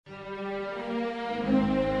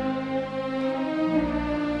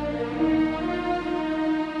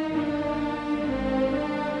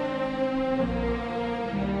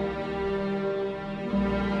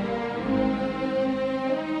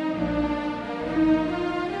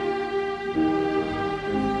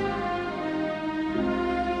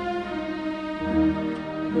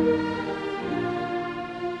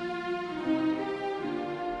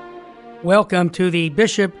Welcome to the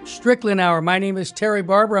Bishop Strickland Hour. My name is Terry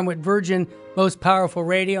Barber. I'm with Virgin Most Powerful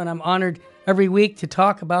Radio, and I'm honored every week to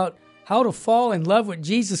talk about how to fall in love with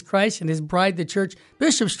Jesus Christ and His bride, the church.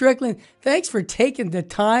 Bishop Strickland, thanks for taking the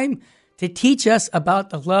time to teach us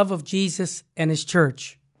about the love of Jesus and His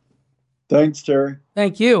church. Thanks, Terry.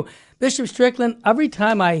 Thank you. Bishop Strickland, every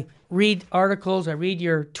time I read articles, I read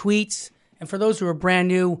your tweets, and for those who are brand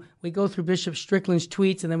new, we go through Bishop Strickland's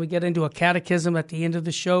tweets, and then we get into a catechism at the end of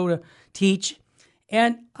the show to teach.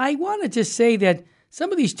 And I want to just say that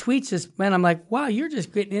some of these tweets, man, I'm like, wow, you're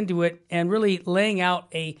just getting into it and really laying out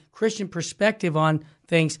a Christian perspective on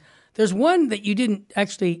things. There's one that you didn't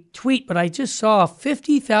actually tweet, but I just saw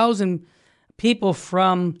 50,000 people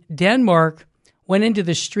from Denmark went into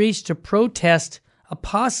the streets to protest a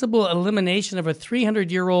possible elimination of a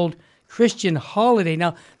 300-year-old Christian holiday.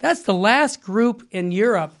 Now, that's the last group in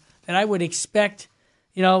Europe that I would expect,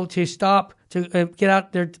 to stop, to get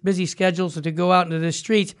out their busy schedules and to go out into the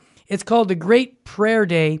streets. It's called the Great Prayer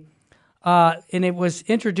Day, and it was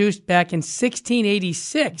introduced back in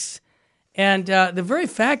 1686. And the very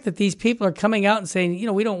fact that these people are coming out and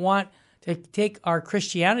saying, we don't want to take our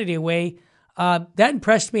Christianity away, that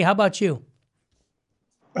impressed me. How about you?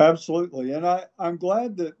 Absolutely. And I'm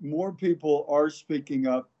glad that more people are speaking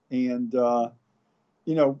up. And,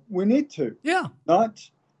 we need to. Yeah.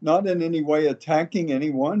 Not in any way attacking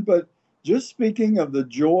anyone, but just speaking of the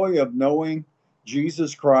joy of knowing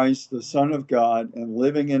Jesus Christ, the Son of God, and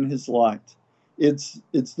living in His light. It's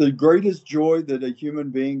the greatest joy that a human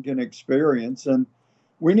being can experience. And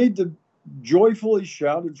we need to joyfully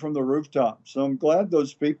shout it from the rooftops. So I'm glad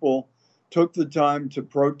those people took the time to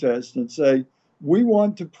protest and say, we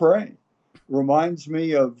want to pray. Reminds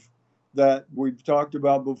me of that we've talked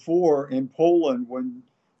about before in Poland when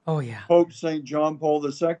Pope St. John Paul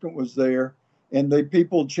II was there, and the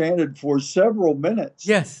people chanted for several minutes.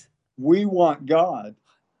 Yes. We want God.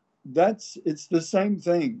 It's the same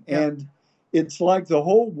thing. Yeah. And it's like the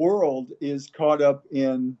whole world is caught up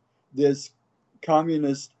in this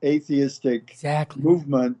communist atheistic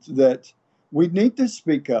movement that we need to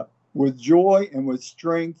speak up with joy and with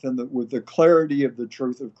strength and with the clarity of the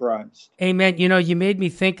truth of Christ. Amen. You made me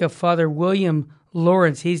think of Father William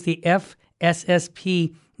Lawrence. He's the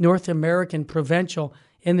FSSP North American Provincial.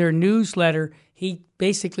 In their newsletter, he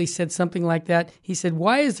basically said something like that. He said,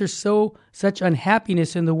 why is there such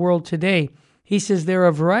unhappiness in the world today? He says there are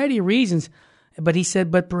a variety of reasons, but he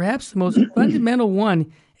said, but perhaps the most fundamental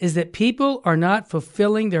one is that people are not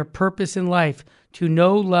fulfilling their purpose in life to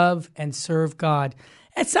know, love, and serve God.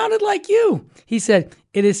 It sounded like you. He said,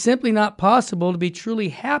 it is simply not possible to be truly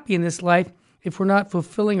happy in this life if we're not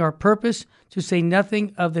fulfilling our purpose, to say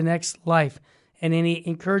nothing of the next life. And then he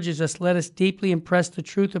encourages us, let us deeply impress the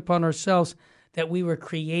truth upon ourselves that we were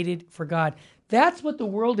created for God. That's what the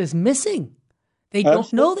world is missing. They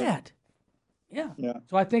don't know that. Yeah.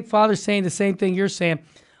 So I think Father's saying the same thing you're saying.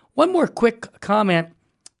 One more quick comment,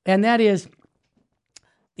 and that is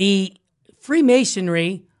the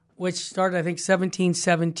Freemasonry, which started, I think,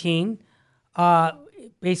 1717,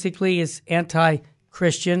 basically is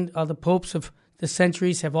anti-Christian. The popes of the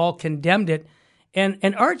centuries have all condemned it. And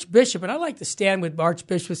an archbishop, and I like to stand with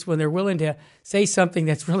archbishops when they're willing to say something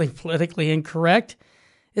that's really politically incorrect.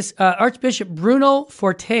 This Archbishop Bruno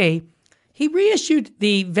Forte, he reissued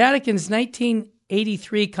the Vatican's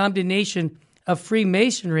 1983 condemnation of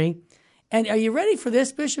Freemasonry. And are you ready for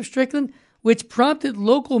this, Bishop Strickland? Which prompted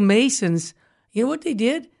local Masons, you know what they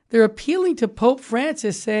did? They're appealing to Pope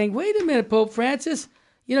Francis, saying, wait a minute, Pope Francis,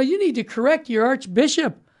 you need to correct your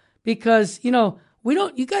archbishop because, you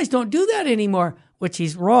guys don't do that anymore, which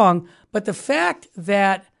he's wrong. But the fact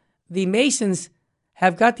that the Masons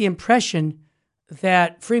have got the impression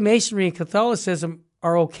that Freemasonry and Catholicism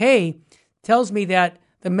are okay tells me that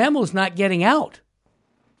the memo's not getting out.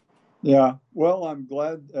 Yeah, well, I'm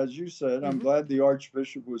glad, as you said, I'm glad the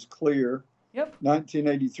Archbishop was clear. Yep.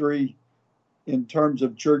 1983, in terms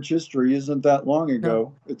of church history, isn't that long ago.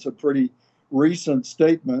 No. It's a pretty recent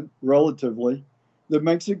statement, relatively, that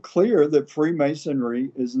makes it clear that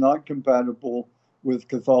Freemasonry is not compatible with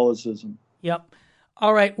Catholicism. Yep.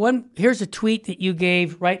 All right, here's a tweet that you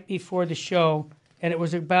gave right before the show, and it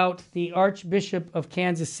was about the Archbishop of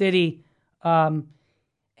Kansas City. And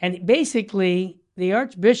basically, the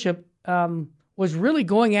Archbishop was really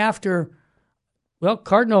going after,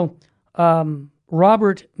 Cardinal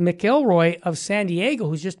Robert McElroy of San Diego,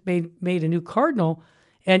 who's just made a new cardinal.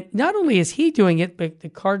 And not only is he doing it, but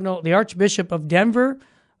the Archbishop of Denver,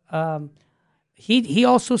 he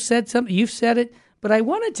also said something. You've said it, but I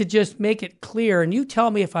wanted to just make it clear, and you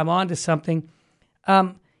tell me if I'm onto something.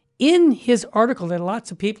 in his article that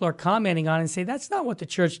lots of people are commenting on and say, that's not what the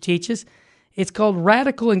church teaches. It's called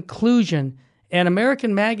Radical Inclusion. And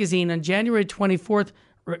American Magazine on January 24th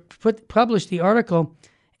published the article.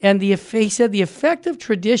 And he said the effect of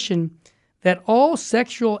tradition that all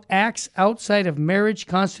sexual acts outside of marriage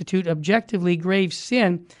constitute objectively grave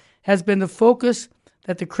sin has been the focus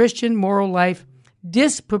that the Christian moral life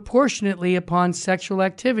disproportionately upon sexual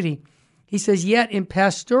activity. He says, yet in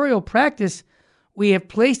pastoral practice, we have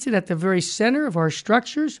placed it at the very center of our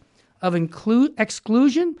structures of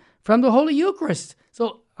exclusion from the Holy Eucharist.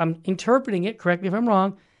 So I'm interpreting it, correct me if I'm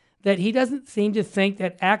wrong, that he doesn't seem to think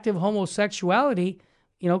that active homosexuality,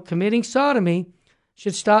 committing sodomy,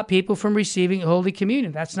 should stop people from receiving Holy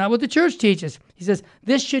Communion. That's not what the church teaches. He says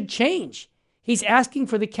this should change. He's asking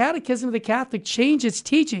for the Catechism of the Catholic change its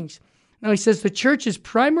teachings. Now he says the church's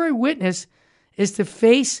primary witness is the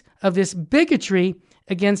face of this bigotry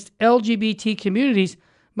against LGBT communities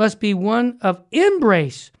must be one of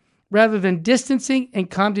embrace rather than distancing and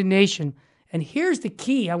condemnation. And here's the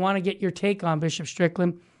key I want to get your take on, Bishop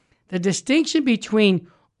Strickland. The distinction between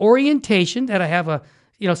orientation, that I have a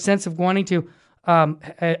sense of wanting to,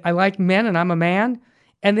 I like men and I'm a man,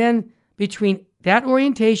 and then between that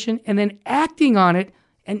orientation and then acting on it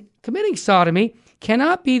and committing sodomy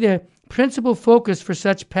cannot be the principal focus for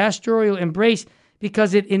such pastoral embrace,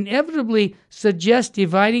 because it inevitably suggests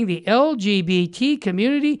dividing the LGBT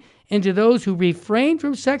community into those who refrain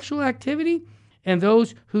from sexual activity and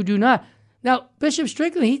those who do not. Now, Bishop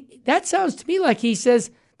Strickland, that sounds to me like he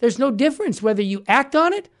says there's no difference whether you act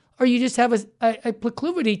on it or you just have a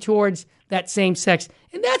proclivity towards that same sex.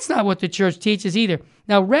 And that's not what the church teaches either.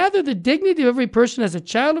 Now, rather, the dignity of every person as a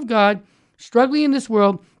child of God struggling in this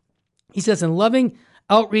world, he says, in loving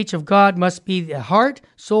outreach of God must be the heart,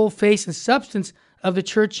 soul, face, and substance of the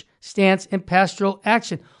church stance and pastoral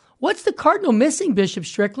action. What's the cardinal missing, Bishop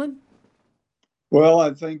Strickland? Well,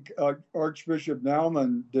 I think Archbishop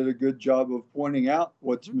Naumann did a good job of pointing out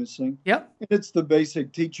what's missing. Yep. It's the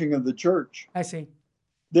basic teaching of the church. I see.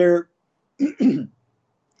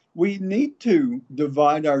 We need to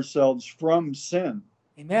divide ourselves from sin.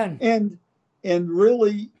 Amen. And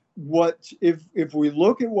really, if we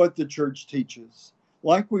look at what the church teaches,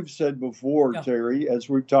 like we've said before, yeah, Terry, as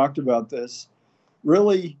we've talked about this,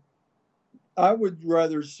 really, I would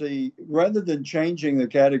rather see, rather than changing the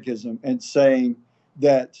catechism and saying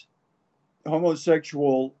that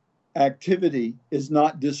homosexual activity is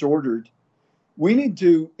not disordered, we need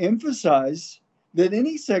to emphasize that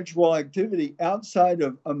any sexual activity outside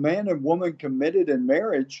of a man and woman committed in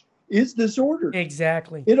marriage is disordered.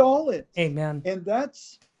 Exactly. It all is. Amen. And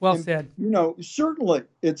that's well said. Certainly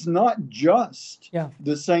it's not just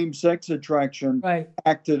the same-sex attraction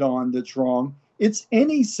acted on that's wrong. It's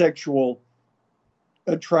any sexual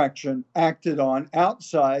attraction acted on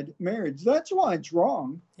outside marriage. That's why it's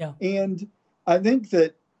wrong. Yeah. And I think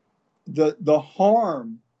that the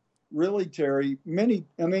harm, really, Terry,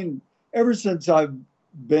 ever since I've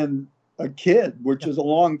been a kid, which is a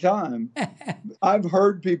long time, I've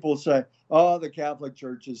heard people say, oh, the Catholic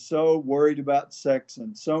Church is so worried about sex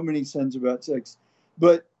and so many sins about sex.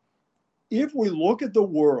 But if we look at the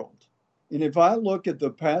world, and if I look at the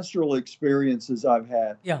pastoral experiences I've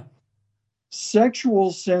had,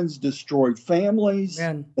 sexual sins destroy families,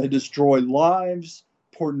 they destroy lives.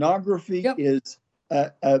 Pornography is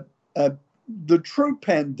the true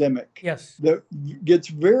pandemic that gets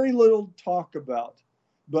very little talk about.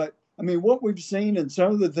 But what we've seen and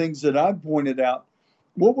some of the things that I've pointed out,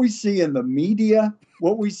 what we see in the media,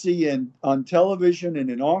 what we see on television and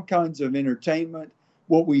in all kinds of entertainment,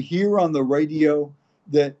 what we hear on the radio,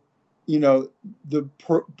 that, the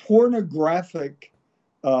pornographic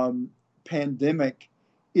pandemic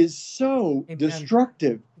is so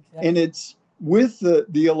destructive. Exactly. And it's with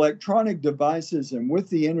the electronic devices and with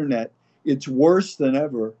the internet, it's worse than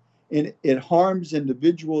ever. And it harms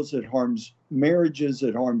individuals, it harms marriages,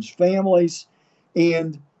 it harms families.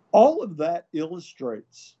 And all of that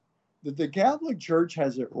illustrates that the Catholic Church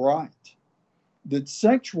has it right, that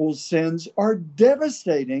sexual sins are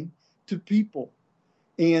devastating to people.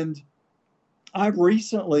 And I've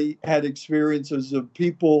recently had experiences of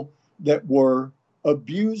people that were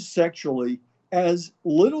abused sexually as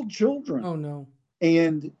little children. Oh, no.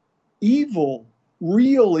 And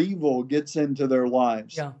real evil gets into their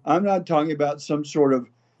lives. Yeah. I'm not talking about some sort of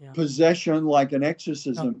possession like an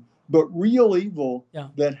exorcism, but real evil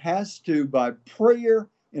that has to, by prayer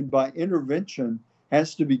and by intervention,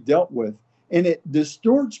 has to be dealt with. And it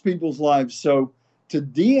distorts people's lives. So to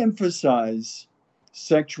de-emphasize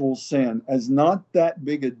sexual sin as not that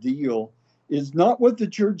big a deal is not what the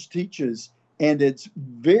church teaches, and it's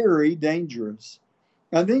very dangerous.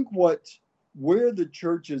 I think where the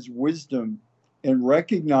church's wisdom in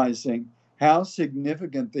recognizing how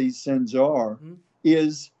significant these sins are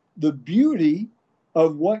is the beauty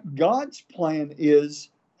of what God's plan is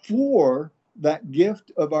for that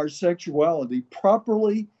gift of our sexuality,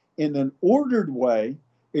 properly in an ordered way,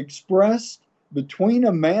 expressed between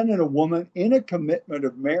a man and a woman in a commitment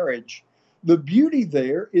of marriage. The beauty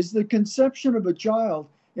there is the conception of a child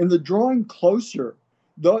and the drawing closer.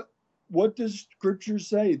 What does Scripture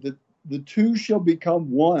say? That the two shall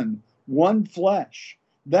become one flesh.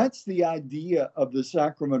 That's the idea of the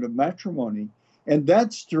sacrament of matrimony. And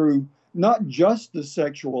that's through not just the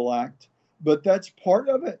sexual act, but that's part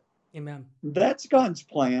of it. Amen. That's God's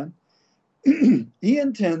plan. He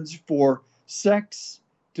intends for sex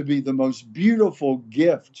to be the most beautiful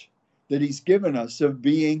gift that He's given us of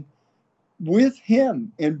being with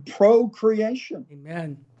Him in procreation.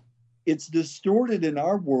 Amen. It's distorted in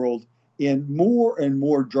our world in more and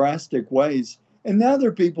more drastic ways. And now there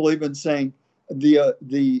are people even saying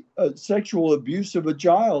the sexual abuse of a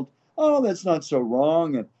child, oh, that's not so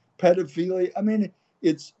wrong, and pedophilia. I mean,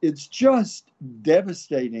 it's just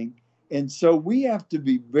devastating. And so we have to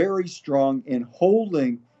be very strong in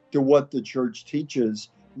holding to what the church teaches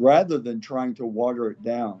rather than trying to water it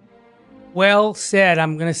down. Well said.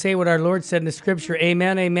 I'm going to say what our Lord said in the Scripture.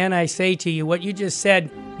 Amen, amen, I say to you. What you just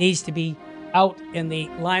said needs to be out in the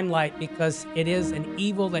limelight because it is an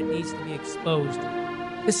evil that needs to be exposed.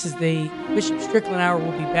 This is the Bishop Strickland Hour.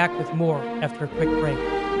 We'll be back with more after a quick break.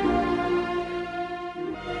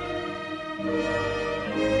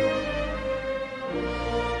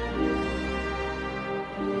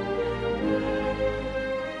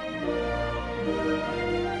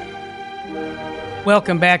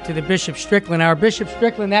 Welcome back to the Bishop Strickland Hour. Bishop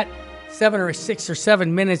Strickland, that 6 or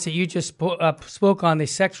 7 minutes that you just spoke on the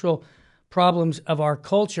sexual problems of our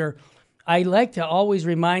culture, I like to always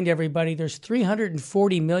remind everybody there's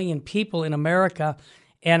 340 million people in America,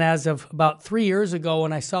 and as of about 3 years ago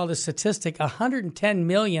when I saw the statistic, 110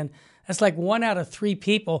 million, that's like 1 out of 3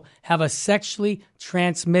 people have a sexually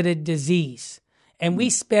transmitted disease. And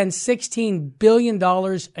we spend $16 billion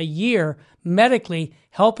a year medically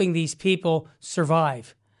helping these people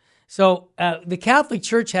survive. So the Catholic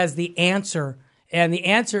Church has the answer, and the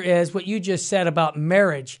answer is what you just said about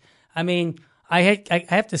marriage. I mean, I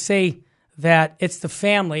have to say that it's the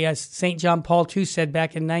family, as St. John Paul II said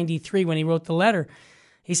back in 93 when he wrote the letter.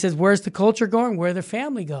 He says, where's the culture going? Where the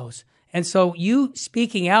family goes. And so you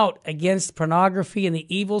speaking out against pornography and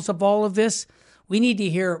the evils of all of this, we need to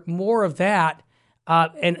hear more of that.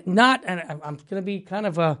 And I'm going to be kind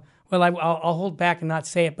of I'll hold back and not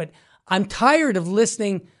say it, but I'm tired of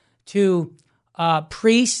listening to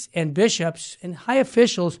priests and bishops and high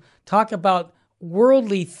officials talk about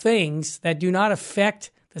worldly things that do not affect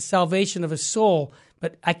the salvation of a soul.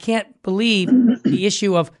 But I can't believe the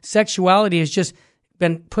issue of sexuality has just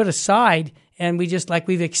been put aside and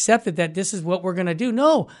we've accepted that this is what we're going to do.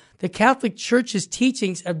 No, the Catholic Church's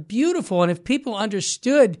teachings are beautiful. And if people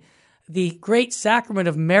understood the great sacrament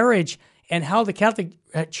of marriage and how the Catholic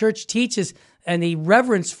Church teaches and the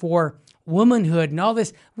reverence for womanhood and all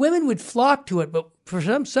this, women would flock to it, but for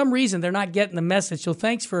some reason they're not getting the message. So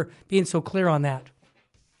thanks for being so clear on that.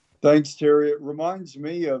 Thanks, Terry. It reminds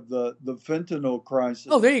me of the fentanyl crisis.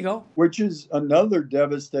 Oh, there you go. Which is another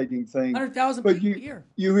devastating thing. 100,000 people a year.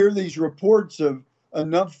 You hear these reports of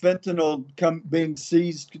enough fentanyl being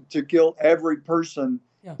seized to kill every person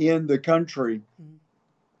in the country.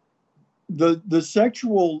 Mm-hmm. The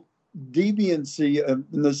sexual deviancy and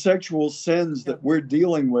the sexual sins that we're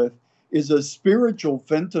dealing with is a spiritual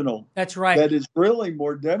fentanyl. That's right. That is really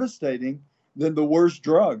more devastating than the worst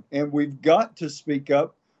drug. And we've got to speak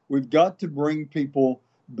up. We've got to bring people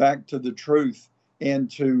back to the truth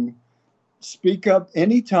and to speak up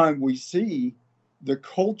anytime we see the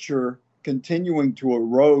culture continuing to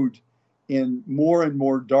erode in more and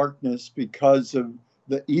more darkness because of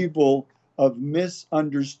the evil of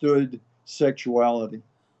misunderstood sexuality.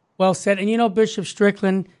 Well said. And Bishop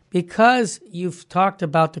Strickland, because you've talked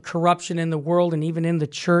about the corruption in the world and even in the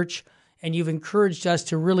church, and you've encouraged us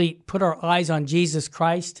to really put our eyes on Jesus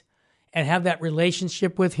Christ and have that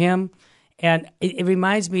relationship with Him. And it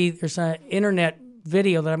reminds me, there's an internet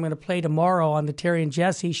video that I'm going to play tomorrow on the Terry and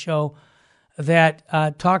Jesse show that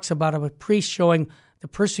talks about a priest showing the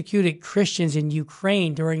persecuted Christians in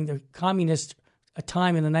Ukraine during the communist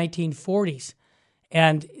time in the 1940s.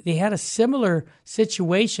 And they had a similar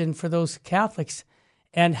situation for those Catholics.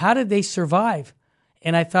 And how did they survive?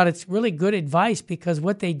 And I thought it's really good advice because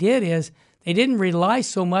what they did is they didn't rely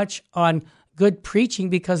so much on good preaching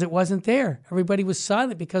because it wasn't there. Everybody was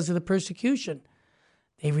silent because of the persecution.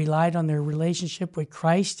 They relied on their relationship with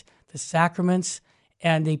Christ, the sacraments,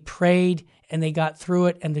 and they prayed and they got through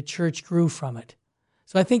it, and the church grew from it.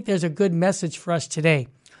 So I think there's a good message for us today.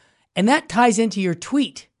 And that ties into your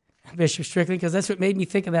tweet, Bishop Strickland, because that's what made me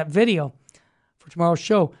think of that video for tomorrow's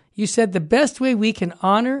show. You said the best way we can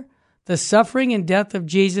honor the suffering and death of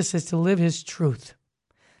Jesus is to live his truth.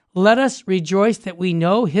 Let us rejoice that we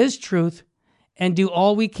know his truth and do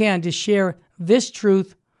all we can to share this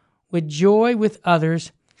truth with joy with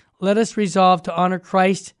others. Let us resolve to honor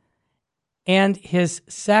Christ and his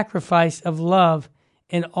sacrifice of love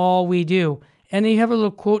in all we do. And then you have a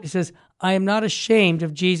little quote that says, I am not ashamed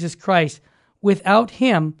of Jesus Christ. Without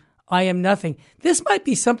him, I am nothing. This might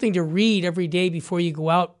be something to read every day before you go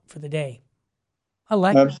out for the day. I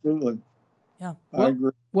like it. Absolutely. Yeah. I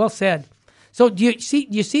agree. Well said. So do you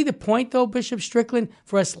see the point, though, Bishop Strickland,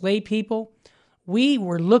 for us lay people? We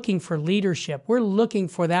were looking for leadership. We're looking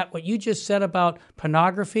for that, what you just said about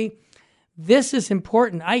pornography. This is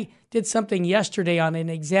important. I did something yesterday on an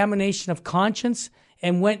examination of conscience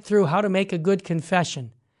and went through how to make a good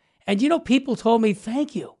confession. And, people told me,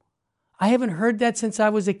 thank you. I haven't heard that since I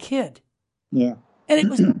was a kid. Yeah. And it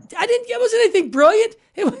wasn't anything brilliant.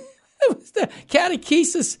 It was the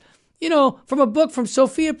catechesis, from a book from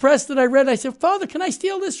Sophia Press that I read. I said, Father, can I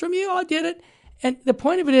steal this from you? I did it. And the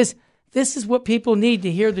point of it is, this is what people need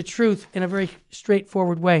to hear the truth in a very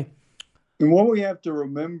straightforward way. And what we have to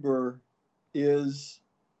remember is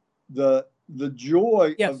the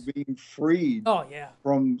joy of being freed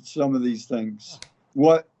from some of these things.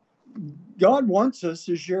 What God wants us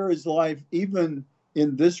to share his life even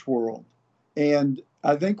in this world. And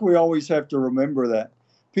I think we always have to remember that.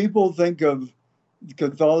 People think of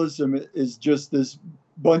Catholicism as just this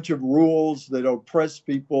bunch of rules that oppress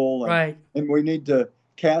people. And we need to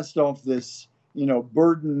cast off this,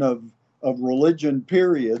 burden of religion,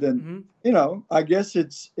 period. And, I guess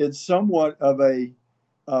it's somewhat of a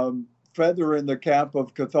feather in the cap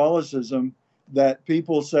of Catholicism that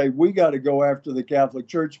people say we got to go after the Catholic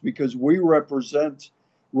Church because we represent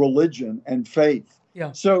religion and faith.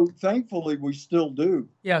 Yeah. So thankfully we still do.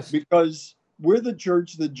 Yes. Because we're the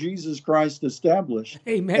church that Jesus Christ established.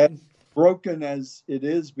 Amen. As broken as it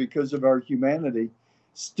is because of our humanity,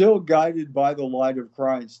 still guided by the light of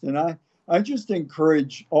Christ. And I just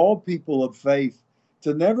encourage all people of faith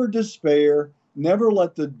to never despair, never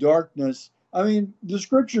let the darkness, the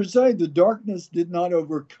scriptures say the darkness did not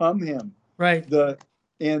overcome him. Right.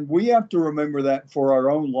 And we have to remember that for our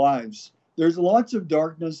own lives. There's lots of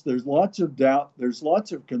darkness. There's lots of doubt. There's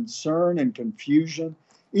lots of concern and confusion,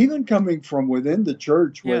 even coming from within the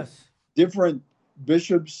church with different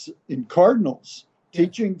bishops and cardinals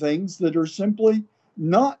teaching things that are simply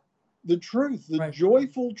not the truth, the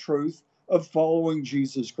joyful truth of following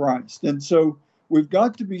Jesus Christ. And so we've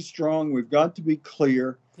got to be strong. We've got to be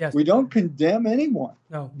clear. Yes. We don't condemn anyone.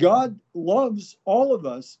 No. God loves all of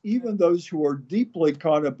us, even those who are deeply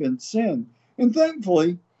caught up in sin. And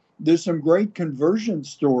thankfully, there's some great conversion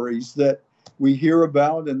stories that we hear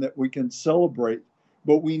about and that we can celebrate.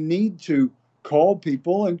 But we need to call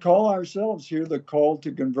people and call ourselves here the call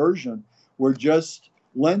to conversion. We're just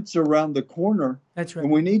Lent's around the corner. That's right.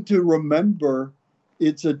 And we need to remember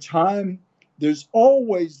it's a time, there's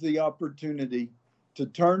always the opportunity to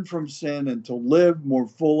turn from sin and to live more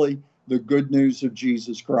fully the good news of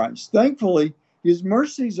Jesus Christ. Thankfully, his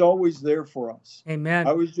mercy is always there for us. Amen.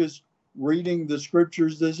 I was just reading the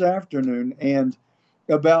scriptures this afternoon and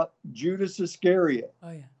about Judas Iscariot.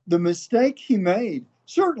 Oh, yeah. The mistake he made,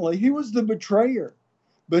 certainly he was the betrayer,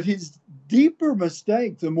 but his deeper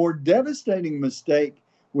mistake, the more devastating mistake,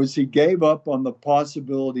 was he gave up on the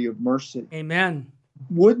possibility of mercy. Amen.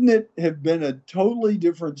 Wouldn't it have been a totally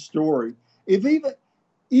different story if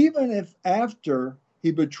even if after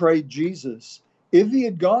he betrayed Jesus, if he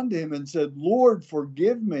had gone to him and said, Lord,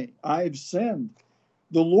 forgive me, I have sinned,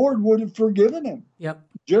 the Lord would have forgiven him. Yep.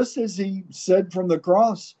 Just as he said from the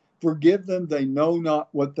cross, forgive them, they know not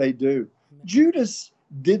what they do. Judas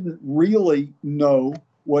didn't really know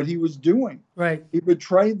what he was doing. Right. He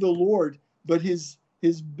betrayed the Lord, but his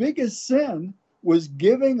biggest sin was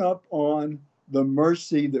giving up on the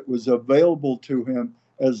mercy that was available to him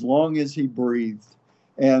as long as he breathed.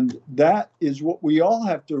 And that is what we all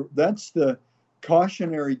have to, that's the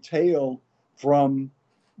cautionary tale from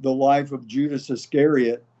the life of Judas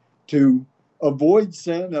Iscariot, to avoid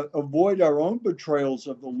sin, avoid our own betrayals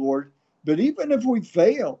of the Lord. But even if we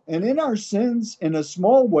fail, and in our sins in a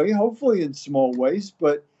small way, hopefully in small ways,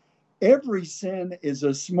 but every sin is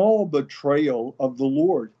a small betrayal of the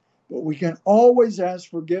Lord. But we can always ask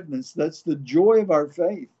forgiveness. That's the joy of our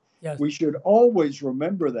faith. Yes. We should always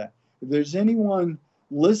remember that. If there's anyone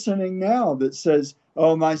listening now that says,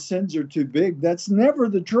 oh, my sins are too big. That's never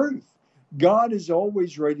the truth. God is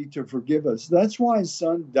always ready to forgive us. That's why his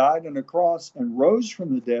son died on a cross and rose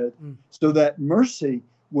from the dead, so that mercy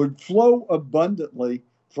would flow abundantly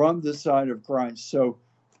from the side of Christ. So,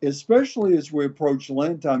 especially as we approach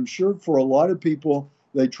Lent, I'm sure for a lot of people,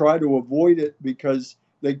 they try to avoid it because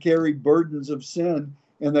they carry burdens of sin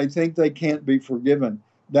and they think they can't be forgiven.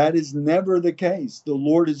 That is never the case. The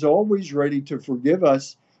Lord is always ready to forgive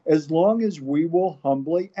us as long as we will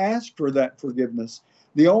humbly ask for that forgiveness.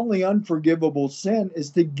 The only unforgivable sin is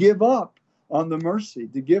to give up on the mercy,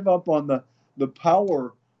 to give up on the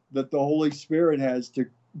power that the Holy Spirit has to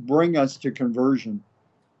bring us to conversion.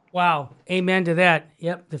 Wow. Amen to that.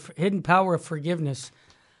 Yep. The hidden power of forgiveness.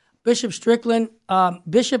 Bishop Strickland,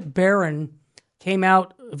 Bishop Barron came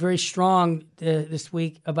out very strong this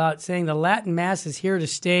week about saying the Latin Mass is here to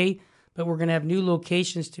stay, but we're going to have new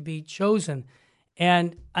locations to be chosen.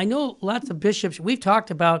 And I know lots of bishops, we've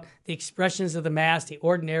talked about the expressions of the Mass, the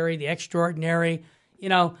ordinary, the extraordinary. You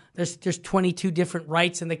know, there's 22 different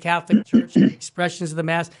rites in the Catholic Church, expressions of the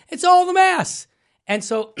Mass. It's all the Mass. And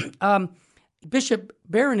so Bishop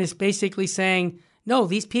Barron is basically saying, no,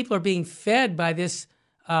 these people are being fed by this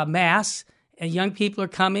Mass, and young people are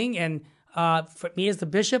coming. And for me as the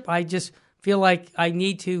bishop, I just feel like I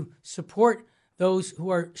need to support those who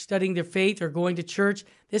are studying their faith or going to church.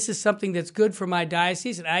 This is something that's good for my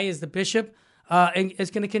diocese, and I, as the bishop, and is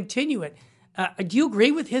going to continue it. Do you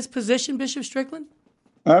agree with his position, Bishop Strickland?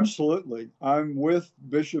 Absolutely. I'm with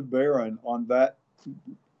Bishop Barron on that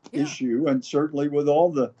issue, and certainly with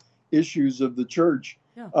all the issues of the church.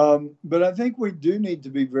 But I think we do need to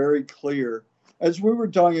be very clear. As we were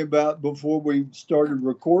talking about before we started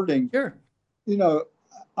recording, you know,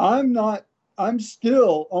 I'm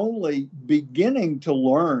still only beginning to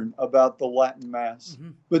learn about the Latin Mass,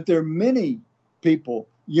 but there are many people,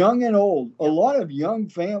 young and old, a lot of young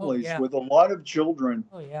families with a lot of children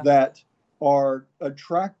that are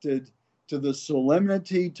attracted to the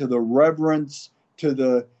solemnity, to the reverence, to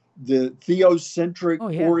the theocentric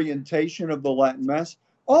orientation of the Latin Mass.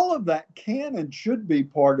 All of that can and should be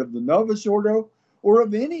part of the Novus Ordo or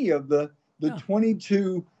of any of the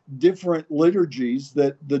 22 different liturgies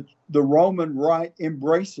that the Roman Rite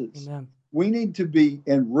embraces. Amen. We need to be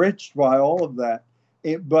enriched by all of that,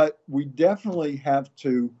 but we definitely have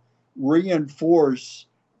to reinforce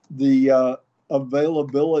the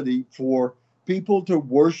availability for people to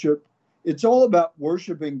worship. It's all about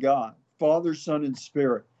worshiping God, Father, Son, and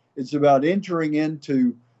Spirit. It's about entering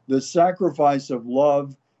into the sacrifice of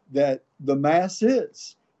love that the Mass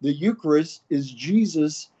is. The Eucharist is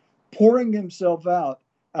Jesus pouring himself out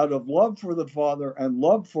of love for the Father and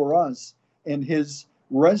love for us, and his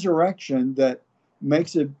resurrection that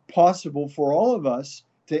makes it possible for all of us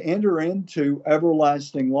to enter into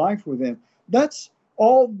everlasting life with him. That's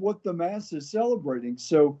all what the Mass is celebrating.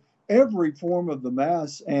 So every form of the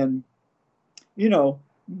Mass, and, you know,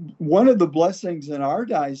 one of the blessings in our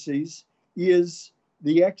diocese is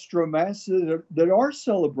the extra Mass that are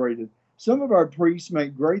celebrated. Some of our priests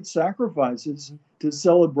make great sacrifices to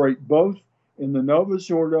celebrate both in the Novus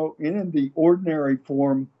Ordo and in the ordinary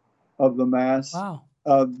form of the Mass. Wow.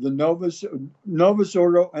 The Novus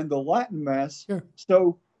Ordo and the Latin Mass. Sure.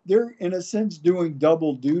 So they're, in a sense, doing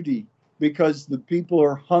double duty because the people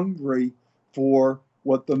are hungry for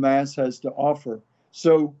what the Mass has to offer.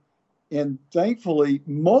 So, and thankfully,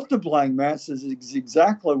 multiplying Masses is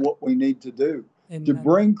exactly what we need to do. Amen. To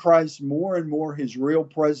bring Christ more and more, his real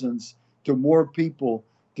presence, to more people,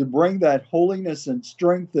 to bring that holiness and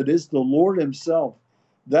strength that is the Lord himself.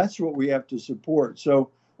 That's what we have to support. So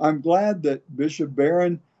I'm glad that Bishop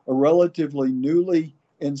Barron, a relatively newly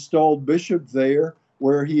installed bishop there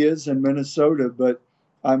where he is in Minnesota, but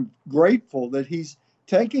I'm grateful that he's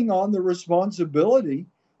taking on the responsibility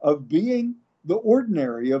of being the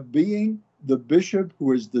ordinary, of being the bishop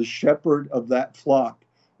who is the shepherd of that flock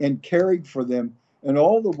and caring for them in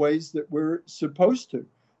all the ways that we're supposed to.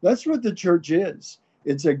 That's what the church is.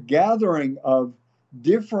 It's a gathering of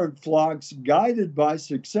different flocks guided by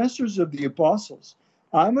successors of the apostles.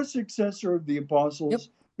 I'm a successor of the apostles. Yep.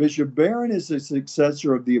 Bishop Barron is a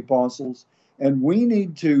successor of the apostles, and we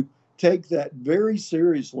need to take that very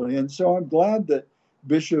seriously. And so I'm glad that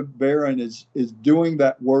Bishop Barron is doing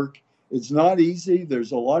that work. It's not easy.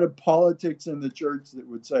 There's a lot of politics in the church that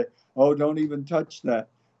would say, oh, don't even touch that.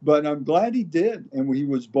 But I'm glad he did. And he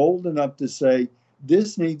was bold enough to say,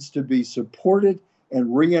 this needs to be supported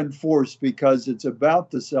and reinforced because it's about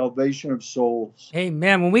the salvation of souls.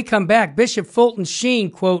 Amen. When we come back, Bishop Fulton Sheen,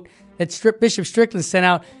 quote, that Bishop Strickland sent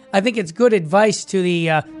out. I think it's good advice to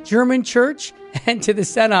the German church and to the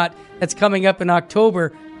Synod that's coming up in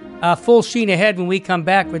October. Full sheen ahead when we come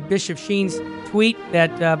back with Bishop Sheen's tweet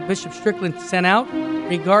that Bishop Strickland sent out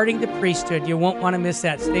regarding the priesthood. You won't want to miss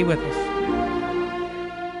that. Stay with us.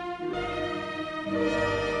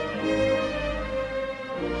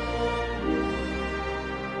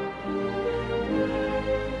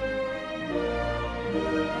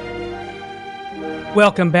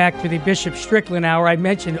 Welcome back to the Bishop Strickland Hour. I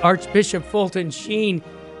mentioned Archbishop Fulton Sheen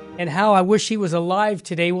and how I wish he was alive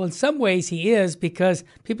today. Well, in some ways he is, because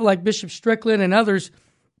people like Bishop Strickland and others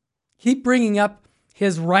keep bringing up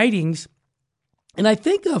his writings. And I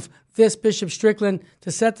think of this, Bishop Strickland, to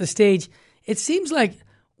set the stage. It seems like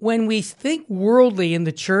when we think worldly in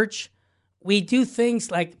the church, we do things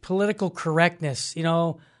like political correctness.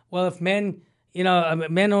 Well, if men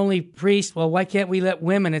only priest, well, why can't we let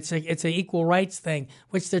women? It's an equal rights thing,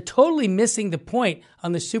 which they're totally missing the point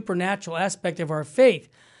on the supernatural aspect of our faith.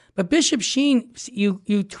 But Bishop Sheen, you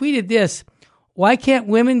tweeted this: why can't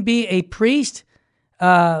women be a priest?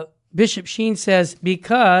 Bishop Sheen says,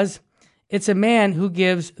 because it's a man who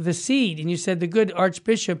gives the seed. And you said the good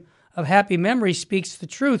Archbishop of happy memory speaks the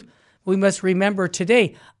truth. We must remember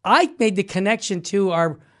today. I made the connection to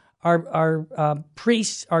our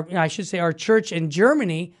priests, or I should say our church in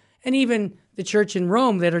Germany, and even the church in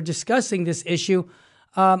Rome that are discussing this issue.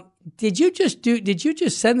 Did you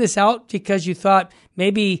just send this out because you thought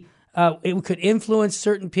maybe it could influence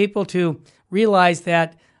certain people to realize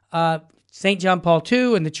that St. John Paul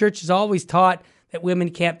II and the church has always taught that women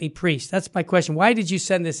can't be priests? That's my question. Why did you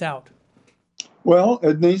send this out? Well,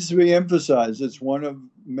 it needs to be emphasized. It's one of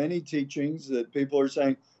many teachings that people are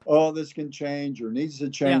saying, oh, this can change or needs to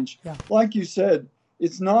change. Yeah. Like you said,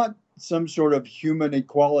 it's not some sort of human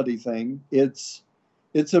equality thing. It's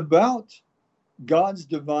about God's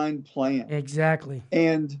divine plan. Exactly.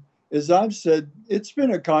 And as I've said, it's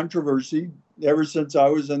been a controversy ever since I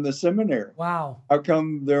was in the seminary. Wow. How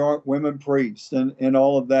come there aren't women priests and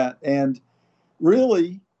all of that? And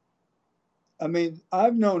really, I mean,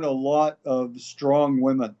 I've known a lot of strong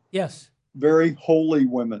women. Yes. Very holy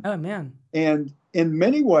women. Oh, man. And in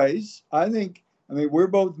many ways, I mean, we're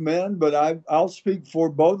both men, but I'll speak for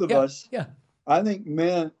both of us. Yeah. I think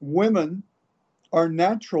women are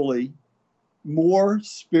naturally more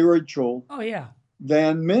spiritual. Oh, yeah.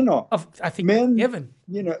 Than men are. I think men, given.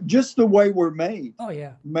 Just the way we're made. Oh,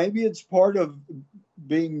 yeah. Maybe it's part of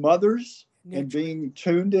being mothers and being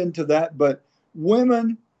tuned into that, but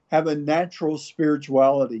women have a natural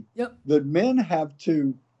spirituality that men have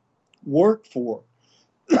to work for.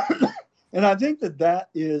 And I think that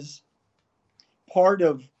is part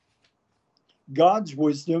of God's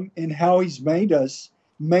wisdom in how he's made us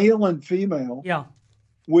male and female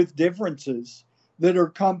with differences that are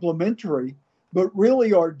complementary, but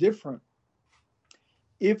really are different.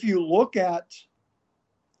 If you look at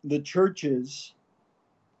the churches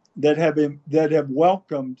that have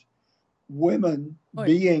welcomed women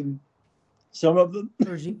being, some of them,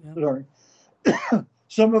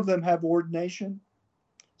 some of them have ordination,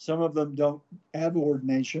 some of them don't have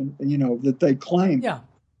ordination, that they claim. Yeah.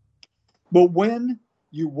 But when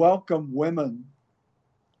you welcome women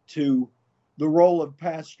to the role of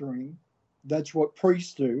pastoring, that's what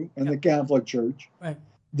priests do in the Catholic Church. Right.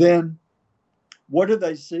 Then what are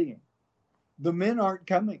they seeing? The men aren't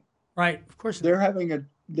coming. Right. Of course. They're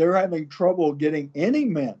having trouble getting any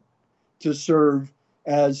men to serve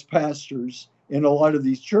as pastors in a lot of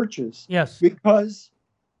these churches. Yes. Because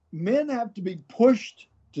men have to be pushed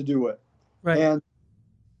to do it. Right. And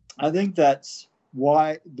I think that's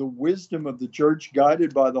why the wisdom of the church,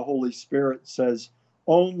 guided by the Holy Spirit, says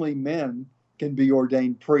only men can be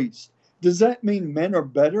ordained priests. Does that mean men are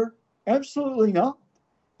better? Absolutely not.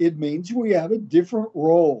 It means we have a different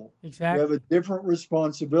role. Exactly. We have a different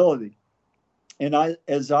responsibility. And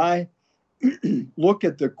as I look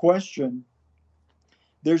at the question,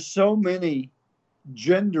 there's so many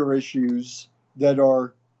gender issues that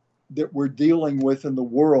we're dealing with in the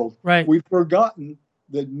world. Right. We've forgotten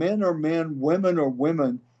that men are men, women are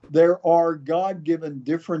women. There are God-given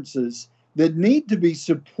differences that need to be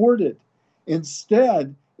supported.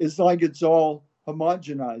 Instead, it's like it's all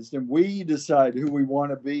homogenized and we decide who we want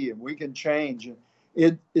to be and we can change.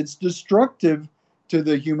 It's destructive to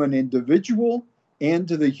the human individual and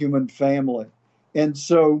to the human family. And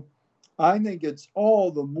so I think it's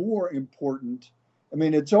all the more important. I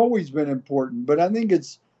mean, it's always been important, but I think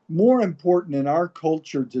it's more important in our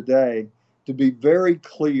culture today to be very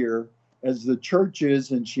clear, as the church is,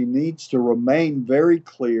 and she needs to remain very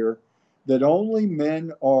clear, that only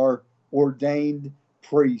men are ordained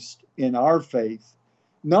priests in our faith.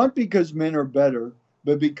 not because men are better,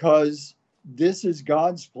 but because this is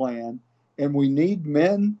God's plan, and we need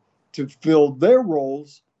men to fill their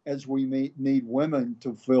roles as we need women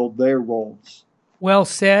to fill their roles. Well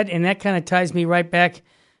said, and that kind of ties me right back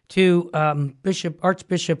to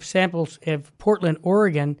Archbishop Samples of Portland,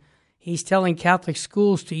 Oregon. He's telling Catholic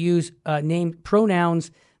schools to use named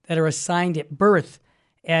pronouns that are assigned at birth,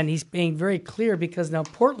 and he's being very clear because now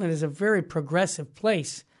Portland is a very progressive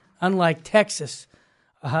place, unlike Texas.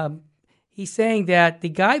 He's saying that the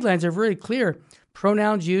guidelines are very clear.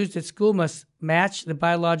 Pronouns used at school must match the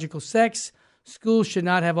biological sex. Schools should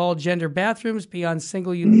not have all gender bathrooms beyond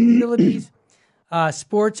single-use facilities.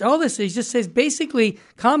 Sports, all this. He just says basically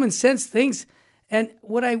common sense things. And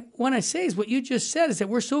what I want to say is what you just said is that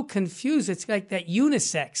we're so confused. It's like that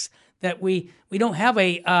unisex that we don't have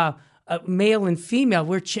a male and female.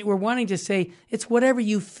 We're wanting to say it's whatever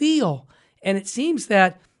you feel. And it seems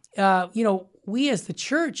that we as the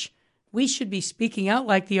church, we should be speaking out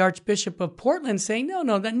like the Archbishop of Portland, saying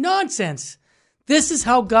no, that nonsense. This is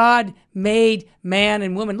how God made man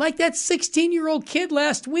and woman. Like that 16-year-old kid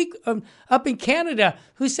last week up in Canada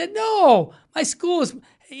who said, no, my school is,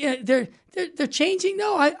 they're changing.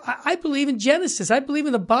 No, I believe in Genesis. I believe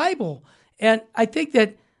in the Bible. And I think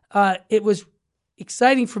that it was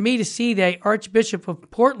exciting for me to see the Archbishop of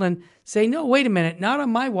Portland say, no, wait a minute, not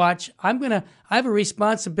on my watch. I have a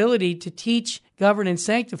responsibility to teach, govern, and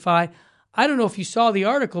sanctify. I don't know if you saw the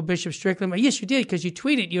article, Bishop Strickland. Yes, you did, because you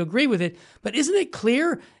tweeted, you agree with it. But isn't it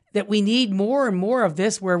clear that we need more and more of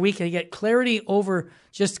this where we can get clarity over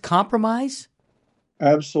just compromise?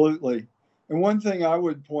 Absolutely. And one thing I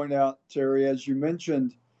would point out, Terry, as you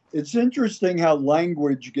mentioned, it's interesting how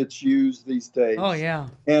language gets used these days. Oh, yeah.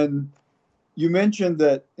 And you mentioned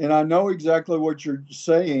that, and I know exactly what you're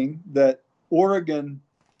saying, that Oregon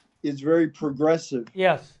is very progressive.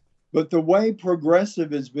 Yes. But the way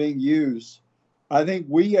progressive is being used, I think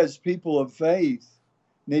we as people of faith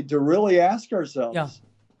need to really ask ourselves,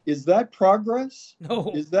 is that progress?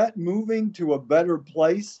 No. Is that moving to a better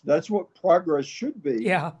place? That's what progress should be.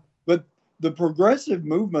 Yeah. But the progressive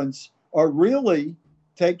movements are really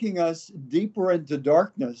taking us deeper into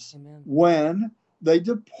darkness. Amen. When they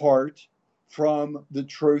depart from the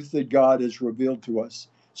truth that God has revealed to us.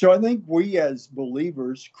 So I think we as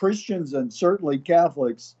believers, Christians and certainly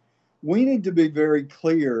Catholics, we need to be very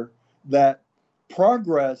clear that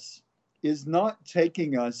progress is not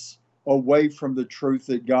taking us away from the truth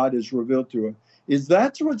that God has revealed to us.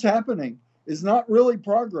 That's what's happening. It's not really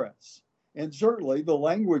progress. And certainly the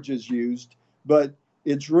language is used, but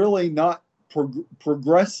it's really not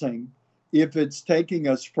progressing if it's taking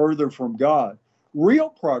us further from God. Real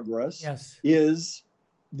progress is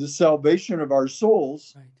the salvation of our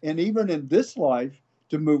souls, and even in this life,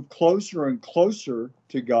 to move closer and closer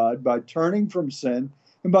to God by turning from sin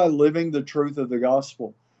and by living the truth of the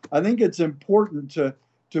gospel. I think it's important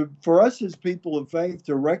for us as people of faith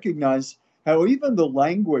to recognize how even the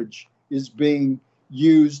language is being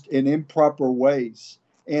used in improper ways,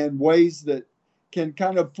 and ways that can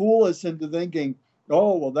kind of fool us into thinking,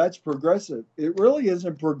 oh, well, that's progressive. It really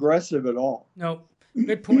isn't progressive at all. No,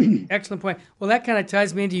 good point. Excellent point. Well, that kind of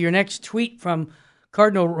ties me into your next tweet from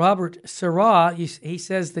Cardinal Robert Sarah. He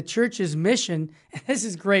says the church's mission, and this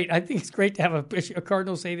is great. I think it's great to have a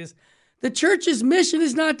cardinal say this. The church's mission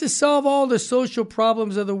is not to solve all the social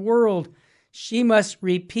problems of the world. She must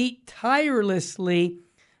repeat tirelessly,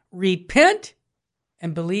 repent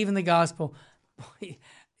and believe in the gospel. Boy,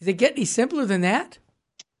 does it get any simpler than that?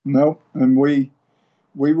 No, and we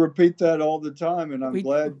repeat that all the time, and I'm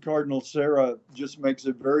glad Cardinal Sarah just makes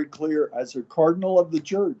it very clear as a cardinal of the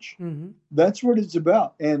church. Mm-hmm. That's what it's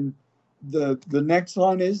about. And the next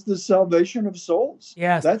line is the salvation of souls.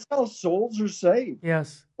 Yes. That's how souls are saved.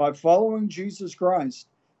 Yes. By following Jesus Christ,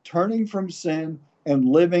 turning from sin and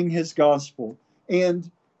living his gospel. And,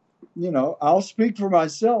 I'll speak for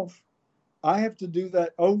myself. I have to do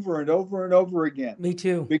that over and over and over again. Me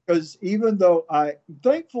too. Because even though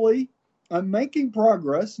thankfully, I'm making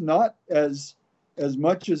progress, not as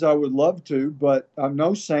much as I would love to, but I'm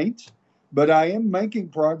no saint, but I am making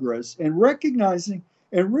progress and recognizing,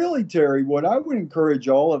 and really, Terry, what I would encourage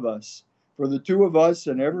all of us, for the two of us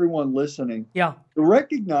and everyone listening, to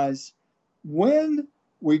recognize when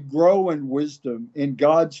we grow in wisdom, in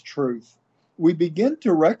God's truth, we begin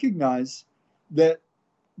to recognize that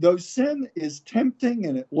though sin is tempting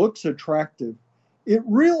and it looks attractive, it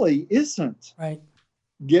really isn't. Right.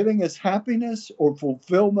 Giving us happiness or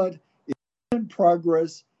fulfillment. It isn't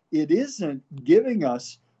progress. It isn't giving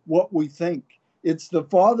us what we think. It's the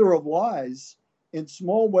father of lies in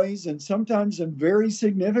small ways, and sometimes in very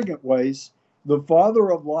significant ways. The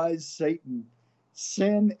father of lies, Satan,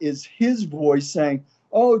 sin is his voice saying,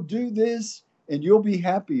 oh, do this and you'll be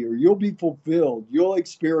happier. You'll be fulfilled. You'll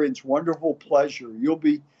experience wonderful pleasure. You'll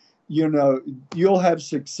be, you'll have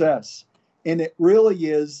success. And it really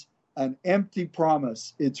is an empty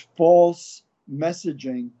promise. It's false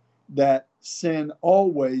messaging that sin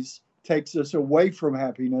always takes us away from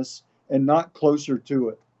happiness and not closer to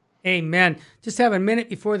it. Amen. Just have a minute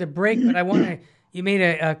before the break, but I want to, you made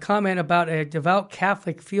a comment about a devout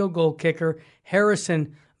Catholic field goal kicker,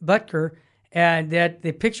 Harrison Butker, and that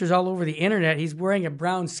the picture's all over the internet. He's wearing a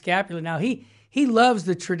brown scapular. Now, he loves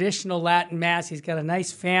the traditional Latin Mass. He's got a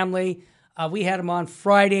nice family. We had him on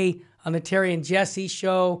Friday on the Terry and Jesse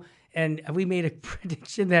show, and we made a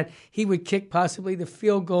prediction that he would kick possibly the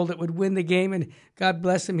field goal that would win the game, and God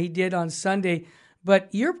bless him, he did on Sunday.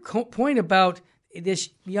 But your point about this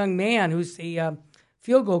young man who's the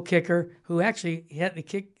field goal kicker who actually had the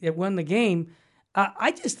kick that won the game,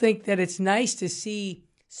 I just think that it's nice to see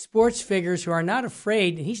sports figures who are not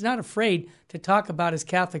afraid, and he's not afraid to talk about his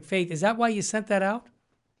Catholic faith. Is that why you sent that out?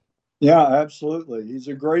 Yeah, absolutely. He's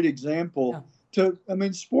a great example.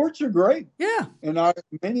 Yeah. Sports are great. Yeah. And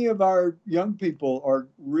many of our young people are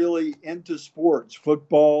really into sports,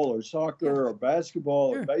 football or soccer or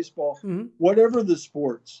basketball or baseball, whatever the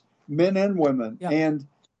sports, men and women. Yeah. And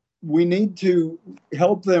we need to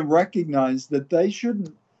help them recognize that they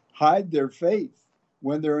shouldn't hide their faith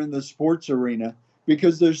when they're in the sports arena,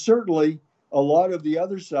 because there's certainly a lot of the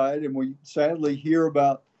other side, and we sadly hear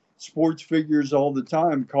about sports figures all the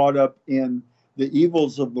time caught up in the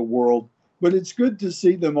evils of the world. But it's good to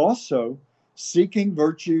see them also seeking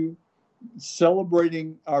virtue,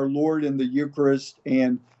 celebrating our Lord in the Eucharist,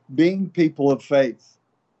 and being people of faith.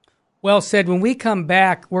 Well said. When we come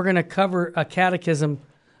back, we're going to cover a catechism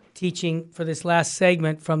teaching for this last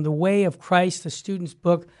segment from The Way of Christ, the student's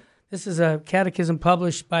book. This is a catechism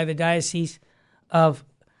published by the Diocese of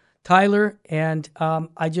Tyler, and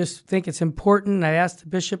I just think it's important. I asked the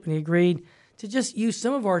bishop, and he agreed to just use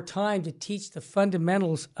some of our time to teach the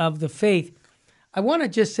fundamentals of the faith. I want to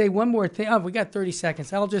just say one more thing. Oh, we got 30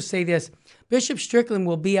 seconds. I'll just say this. Bishop Strickland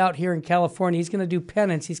will be out here in California. He's going to do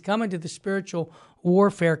penance. He's coming to the Spiritual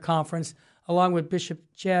Warfare Conference along with Bishop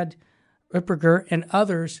Chad Ripperger and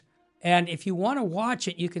others. And if you want to watch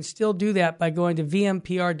it, you can still do that by going to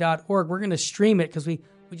vmpr.org. We're going to stream it because we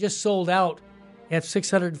just sold out. We have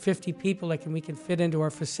 650 people that we can fit into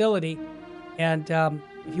our facility. And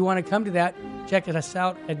if you want to come to that, check us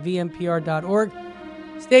out at vmpr.org.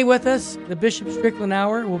 Stay with us. The Bishop Strickland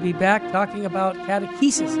Hour will be back talking about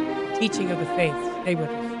catechesis, teaching of the faith. Stay with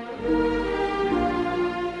us.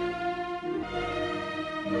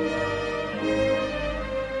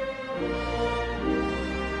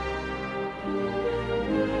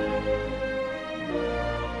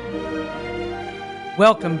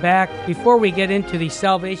 Welcome back. Before we get into the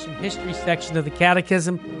salvation history section of the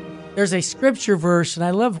catechism, there's a scripture verse, and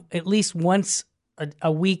I love at least once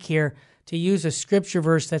a week here to use a scripture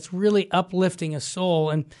verse that's really uplifting a soul.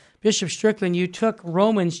 And Bishop Strickland, you took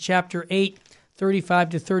Romans chapter 8, 35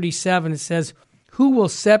 to 37. It says, "Who will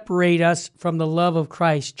separate us from the love of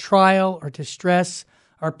Christ? Trial or distress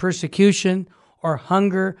or persecution or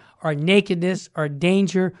hunger or nakedness or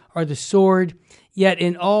danger or the sword? Yet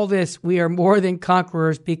in all this we are more than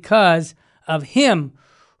conquerors because of him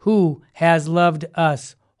who has loved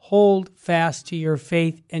us. Hold fast to your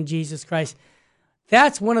faith in Jesus Christ."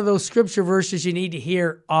 That's one of those scripture verses you need to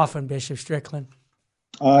hear often, Bishop Strickland.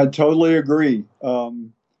 I totally agree.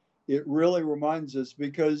 It really reminds us,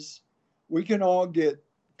 because we can all get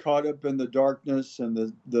caught up in the darkness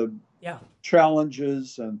and the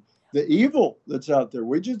challenges and the evil that's out there.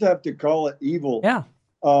 We just have to call it evil. Yeah.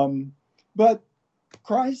 But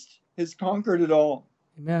Christ has conquered it all.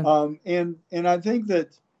 Amen. And I think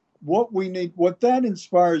that what that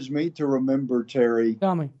inspires me to remember, Terry,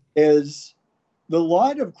 is the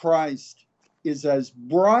light of Christ is as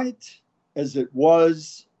bright as it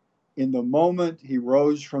was in the moment he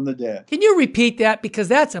rose from the dead. Can you repeat that? Because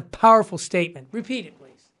that's a powerful statement. Repeat it,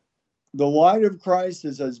 please. The light of Christ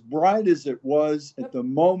is as bright as it was at the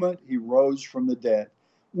moment he rose from the dead.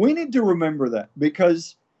 We need to remember that,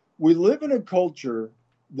 because we live in a culture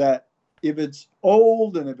that, if it's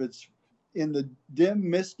old and if it's in the dim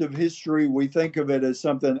mist of history, we think of it as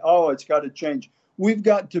something, it's got to change. We've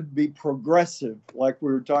got to be progressive, like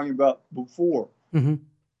we were talking about before. Mm-hmm.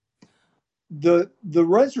 The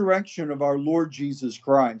resurrection of our Lord Jesus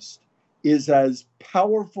Christ is as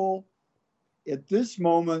powerful at this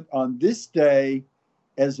moment, on this day,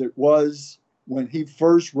 as it was when he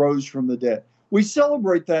first rose from the dead. We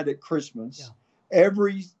celebrate that at Christmas. Yeah.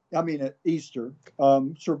 I mean, at Easter,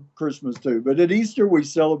 sure, Christmas too, but at Easter we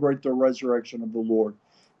celebrate the resurrection of the Lord.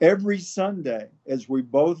 Every Sunday, as we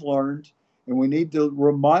both learned, and we need to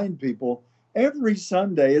remind people, every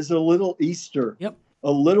Sunday is a little Easter, Yep.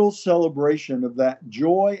 a little celebration of that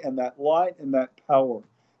joy and that light and that power.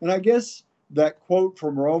 And I guess that quote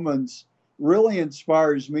from Romans really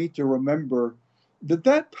inspires me to remember that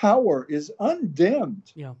that power is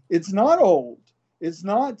undimmed. Yeah. It's not old. It's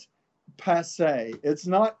not passe. It's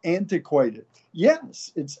not antiquated.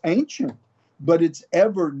 Yes, it's ancient, but it's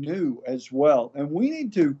ever new as well. And we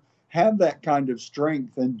need to have that kind of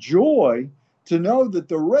strength and joy to know that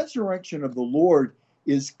the resurrection of the Lord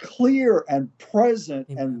is clear and present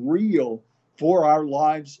Amen. and real for our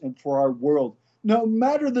lives and for our world, no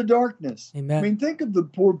matter the darkness. Amen. I mean, think of the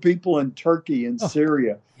poor people in Turkey and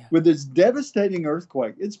Syria with this devastating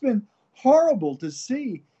earthquake. It's been horrible to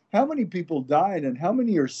see how many people died and how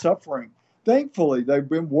many are suffering. Thankfully, they've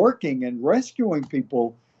been working and rescuing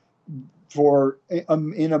people for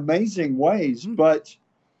in amazing ways, but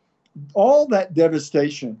all that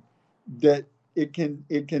devastation, that it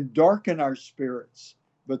can darken our spirits,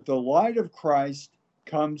 but the light of Christ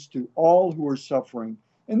comes to all who are suffering.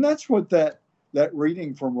 And that's what that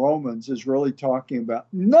reading from Romans is really talking about.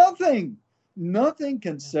 Nothing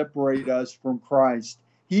can separate us from Christ.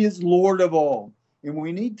 He is Lord of all, and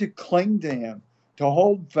we need to cling to him, to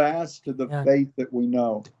hold fast to the faith that we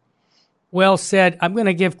know. Well said. I'm going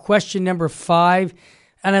to give question number 5,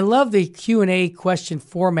 and I love the Q&A question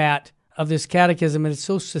format of this catechism, and it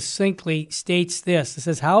so succinctly states this. It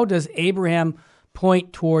says, how does Abraham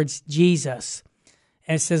point towards Jesus?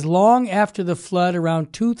 And it says, long after the flood,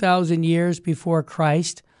 around 2,000 years before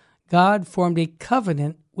Christ, God formed a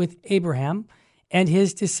covenant with Abraham and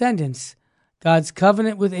his descendants. God's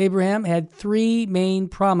covenant with Abraham had 3 main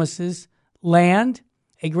promises: land,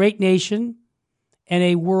 a great nation, and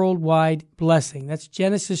a worldwide blessing. That's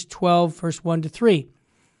Genesis 12, verse 1 to 3.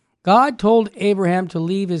 God told Abraham to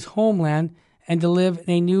leave his homeland and to live in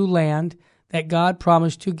a new land that God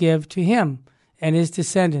promised to give to him and his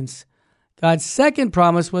descendants. God's second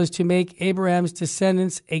promise was to make Abraham's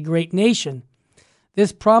descendants a great nation.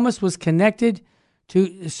 This promise was connected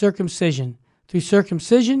to circumcision. Through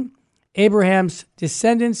circumcision, Abraham's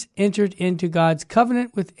descendants entered into God's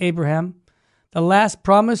covenant with Abraham. The last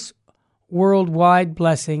promise, worldwide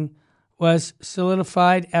blessing, was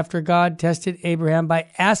solidified after God tested Abraham by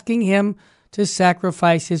asking him to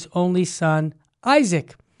sacrifice his only son,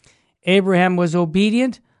 Isaac. Abraham was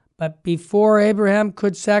obedient, but before Abraham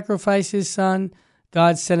could sacrifice his son,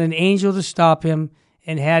 God sent an angel to stop him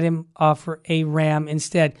and had him offer a ram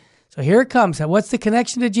instead. So here it comes. What's the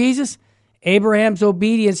connection to Jesus? Abraham's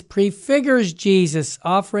obedience prefigures Jesus'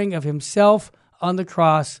 offering of himself on the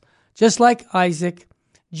cross. Just like Isaac,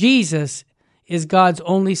 Jesus is God's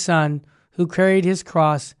only son who carried his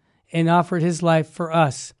cross and offered his life for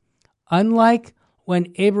us. Unlike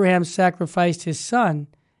when Abraham sacrificed his son,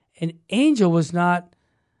 an angel was not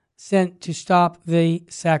sent to stop the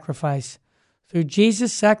sacrifice. Through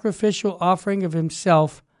Jesus' sacrificial offering of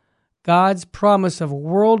himself, God's promise of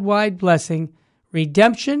worldwide blessing,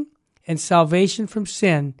 redemption, and salvation from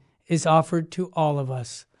sin is offered to all of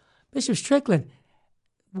us. Bishop Strickland,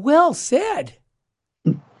 well said.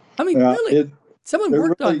 I mean, really, someone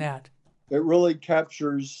worked on that. It really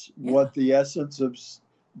captures what the essence of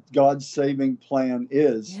God's saving plan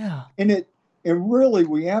is. Yeah. And really,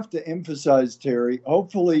 we have to emphasize, Terry,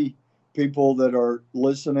 hopefully people that are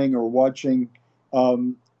listening or watching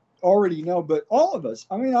already know, but all of us,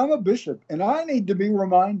 I mean, I'm a bishop and I need to be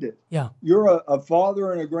reminded. Yeah. You're a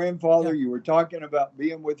father and a grandfather. Yeah. You were talking about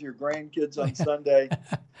being with your grandkids on Sunday.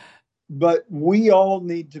 But we all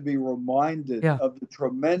need to be reminded of the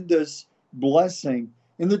tremendous blessing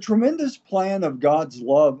and the tremendous plan of God's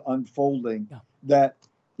love unfolding. That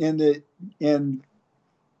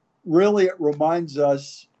really it reminds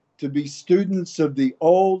us to be students of the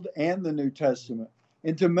Old and the New Testament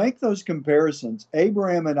and to make those comparisons.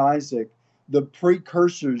 Abraham and Isaac, the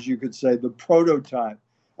precursors, you could say, the prototype,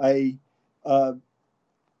 a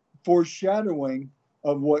foreshadowing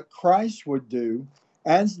of what Christ would do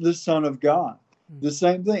as the Son of God. The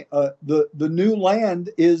same thing. The new land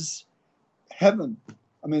is heaven.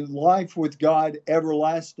 I mean, life with God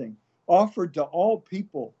everlasting, offered to all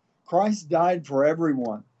people. Christ died for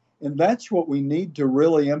everyone. And that's what we need to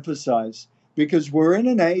really emphasize, because we're in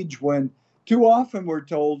an age when too often we're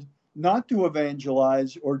told not to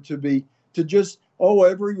evangelize or to just,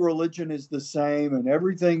 every religion is the same and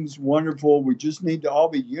everything's wonderful. We just need to all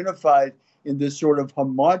be unified in this sort of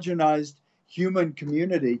homogenized human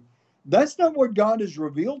community. That's not what God has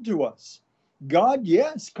revealed to us. God,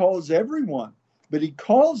 yes, calls everyone, but he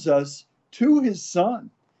calls us to his son.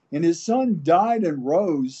 And his son died and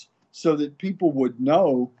rose so that people would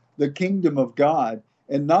know the kingdom of God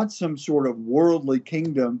and not some sort of worldly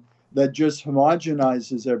kingdom that just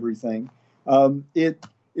homogenizes everything.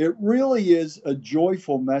 It really is a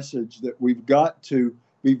joyful message that we've got to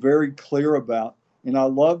be very clear about. And I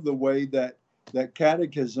love the way that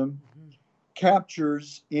catechism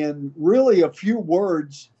captures in really a few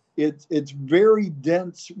words. It's very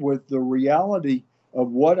dense with the reality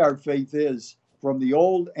of what our faith is from the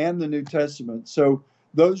Old and the New Testament. So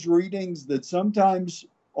those readings that sometimes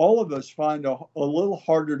all of us find a little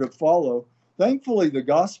harder to follow, thankfully the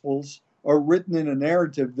Gospels are written in a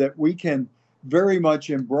narrative that we can very much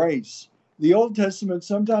embrace. The Old Testament,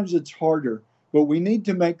 sometimes it's harder, but we need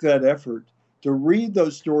to make that effort to read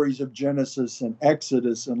those stories of Genesis and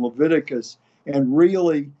Exodus and Leviticus and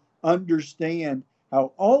really understand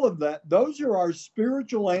how all of that, those are our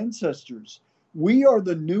spiritual ancestors. We are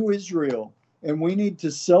the new Israel, and we need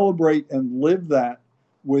to celebrate and live that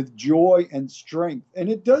with joy and strength. And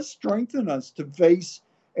it does strengthen us to face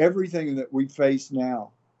everything that we face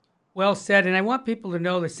now. Well said. And I want people to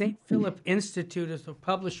know the St. Philip Institute is the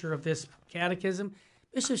publisher of this catechism.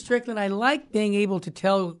 Bishop Strickland, I like being able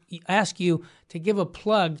to ask you to give a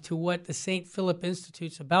plug to what the St. Philip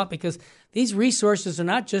Institute's about, because these resources are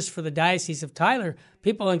not just for the Diocese of Tyler.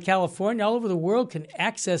 People in California, all over the world, can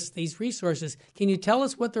access these resources. Can you tell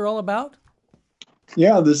us what they're all about?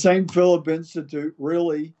 Yeah, the St. Philip Institute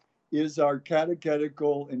really is our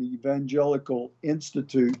catechetical and evangelical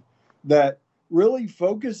institute that really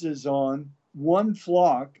focuses on one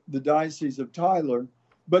flock, the Diocese of Tyler,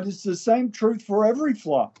 but it's the same truth for every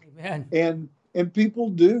flock. Amen. And people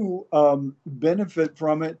do benefit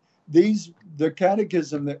from it. The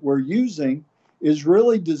catechism that we're using is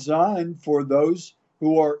really designed for those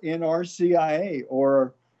who are in RCIA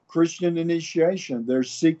or Christian initiation. They're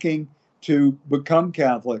seeking to become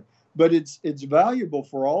Catholic, but it's valuable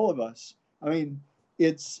for all of us. I mean,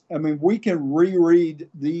 we can reread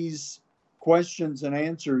these questions and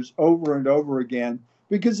answers over and over again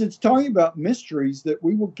because it's talking about mysteries that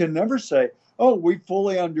we can never say, oh, we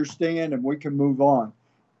fully understand and we can move on,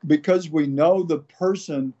 because we know the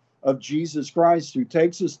person of Jesus Christ who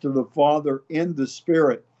takes us to the Father in the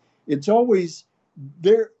Spirit. It's always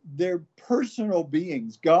they're personal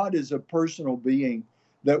beings. God is a personal being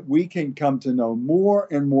that we can come to know more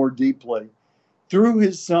and more deeply through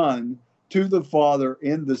his Son to the Father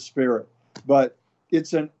in the Spirit. But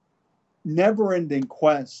it's a never-ending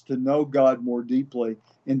quest to know God more deeply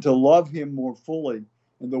and to love him more fully.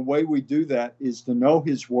 And the way we do that is to know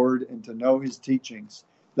his word and to know his teachings.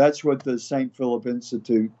 That's what the St. Philip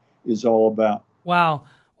Institute is all about. Wow.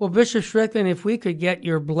 Well, Bishop Strickland, if we could get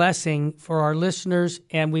your blessing for our listeners,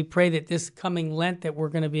 and we pray that this coming Lent that we're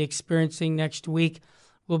going to be experiencing next week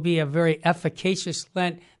will be a very efficacious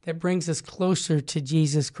Lent that brings us closer to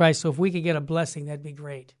Jesus Christ. So if we could get a blessing, that'd be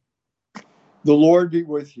great. The Lord be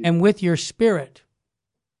with you. And with your spirit.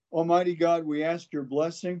 Almighty God, we ask your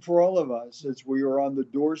blessing for all of us as we are on the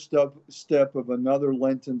doorstep of another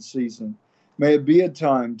Lenten season. May it be a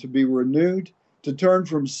time to be renewed, to turn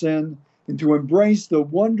from sin, and to embrace the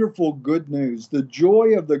wonderful good news, the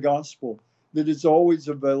joy of the gospel that is always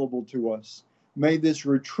available to us. May this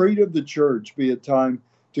retreat of the church be a time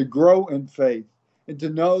to grow in faith and to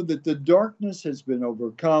know that the darkness has been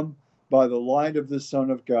overcome by the light of the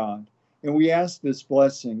Son of God. And we ask this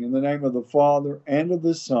blessing in the name of the Father and of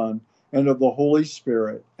the Son and of the Holy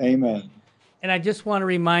Spirit. Amen. And I just want to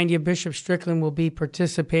remind you, Bishop Strickland will be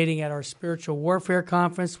participating at our Spiritual Warfare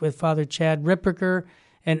Conference with Father Chad Ripperger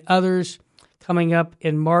and others coming up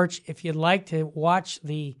in March. If you'd like to watch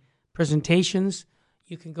the presentations,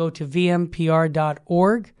 you can go to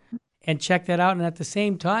vmpr.org and check that out. And at the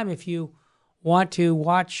same time, if you want to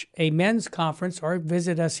watch a men's conference or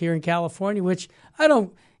visit us here in California, which I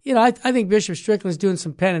think Bishop Strickland's doing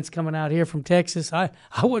some penance coming out here from Texas. I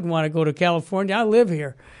wouldn't want to go to California. I live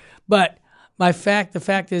here. But the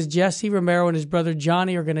fact is Jesse Romero and his brother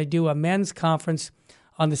Johnny are going to do a men's conference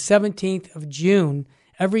on the 17th of June.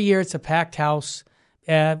 Every year it's a packed house.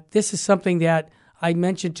 This is something that I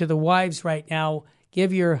mentioned to the wives right now.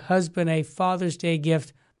 Give your husband a Father's Day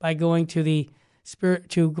gift by going to the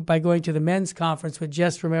men's conference with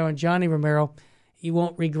Jess Romero and Johnny Romero. You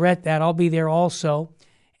won't regret that. I'll be there also.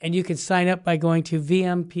 And you can sign up by going to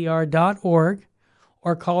vmpr.org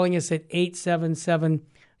or calling us at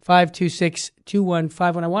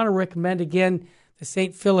 877-526-2151. I want to recommend again the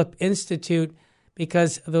St. Philip Institute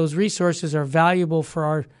because those resources are valuable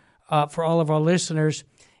for all of our listeners.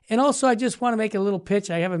 And also, I just want to make a little pitch.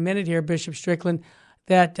 I have a minute here, Bishop Strickland.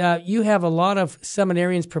 that you have a lot of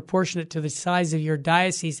seminarians proportionate to the size of your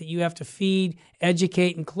diocese that you have to feed,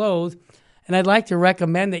 educate, and clothe. And I'd like to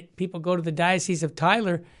recommend that people go to the Diocese of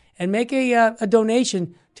Tyler and make a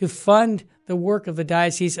donation to fund the work of the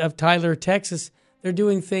Diocese of Tyler, Texas. They're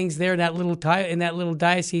doing things there in that little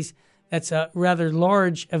diocese that's rather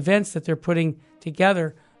large events that they're putting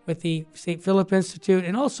together with the St. Philip Institute,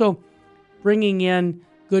 and also bringing in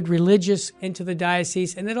good religious into the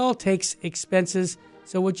diocese. And it all takes expenses.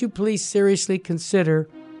 So would you please seriously consider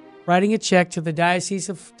writing a check to the Diocese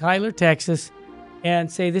of Tyler, Texas,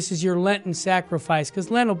 and say this is your Lenten sacrifice,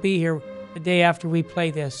 because Lent will be here the day after we play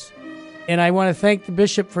this. And I want to thank the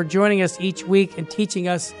Bishop for joining us each week and teaching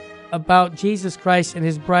us about Jesus Christ and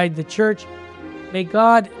his bride, the church. May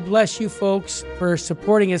God bless you folks for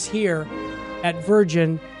supporting us here at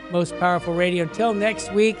Virgin Most Powerful Radio. Until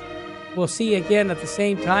next week, we'll see you again at the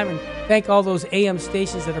same time. And thank all those AM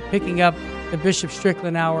stations that are picking up the Bishop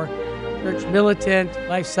Strickland Hour, Church Militant,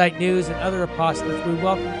 LifeSite News, and other apostolates. We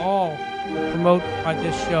welcome all to promote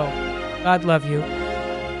this show. God love you.